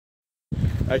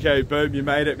Okay, boom, you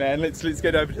made it, man. Let's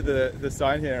get over to the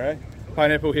sign here, eh?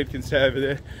 Pineapple Head can stay over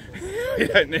there. We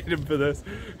don't need him for this.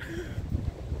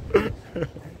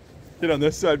 Get on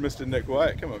this side, Mr. Nick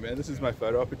White. Come on, man. This is my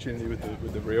photo opportunity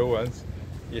with the real ones.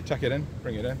 Yeah, tuck it in.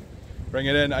 Bring it in. Bring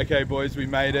it in. Okay, boys, we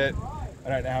made it. I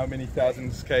don't know how many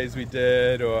thousands Ks we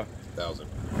did, or 1,000.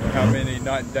 How many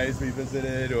night and days we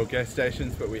visited, or gas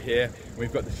stations, but we're here.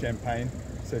 We've got the champagne.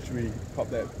 So should we pop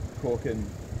that cork and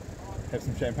have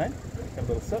some champagne? Have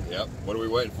a little sip? Yep. What are we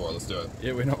waiting for? Let's do it.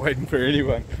 Yeah, we're not waiting for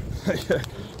anyone.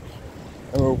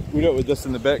 And we'll do it with this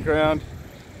in the background.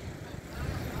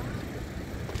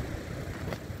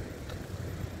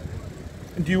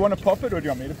 Do you want to pop it, or do you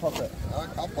want me to pop it?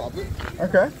 I'll pop it.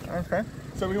 Okay, okay.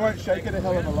 So we won't shake it a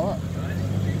hell of a lot.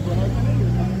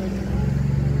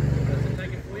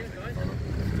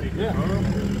 Yeah.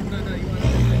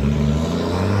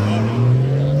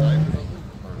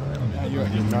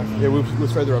 Yeah, we'll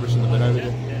throw the rubbish in the bin over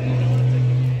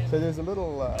there. So there's a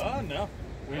little. No.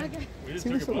 We just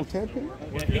see this little tab here?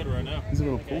 We're good right now. There's a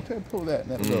little pull tab. Pull that, and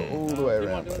that'll go all the way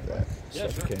around like that. Yeah,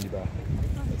 Like sure. a candy bar.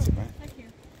 That's it, mate. Thank you.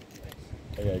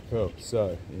 Okay, cool.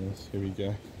 So, yes, here we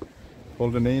go.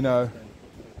 Baldonino,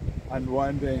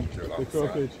 unwinding the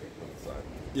corkage.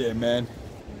 Yeah, man.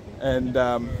 And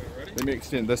let me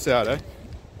extend this out, eh?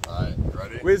 Alright,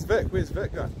 ready? Where's Vic? Where's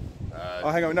Vic gone? Oh,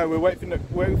 hang on. No, we're waiting for Nick.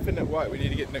 We're waiting for Nick White. We need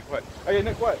to get Nick White. Oh yeah,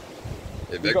 Nick White.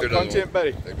 Yeah, We've got content,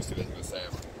 buddy. Victor doesn't do the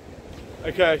same.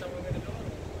 Okay.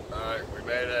 Alright, we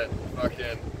made it.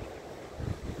 Fucking.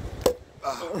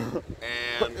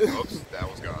 And oops, that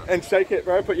was gone. And shake it,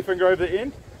 bro. Put your finger over the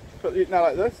end. Put it now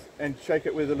like this, and shake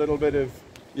it with a little bit of.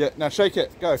 Yeah. Now shake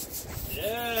it. Go.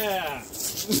 Yeah.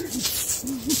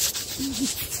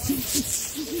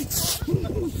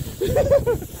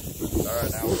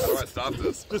 Alright, now how do I stop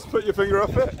this? Just put your finger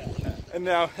off it, and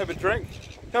now have a drink.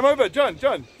 Come over, John.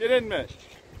 John, get in, mate.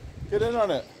 Get in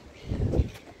on it.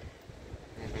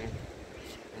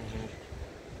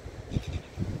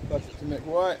 Pass it to Nick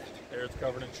White. Here it's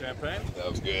covered in champagne. That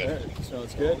was good. Yeah,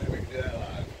 smells good.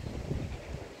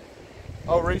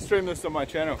 I'll restream this on my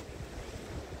channel.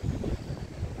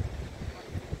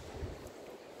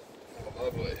 Oh,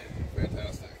 lovely.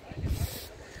 Fantastic.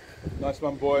 Nice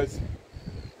one, boys.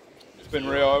 It's been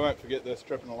real. I won't forget this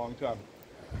trip in a long time.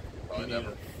 Probably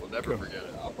never. We'll never forget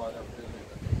it. I'll probably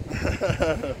never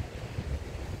forget it.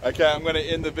 Okay, I'm going to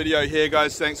end the video here,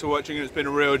 guys. Thanks for watching. It's been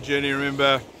a real journey.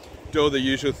 Remember, do all the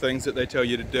usual things that they tell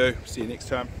you to do. See you next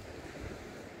time.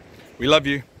 We love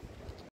you.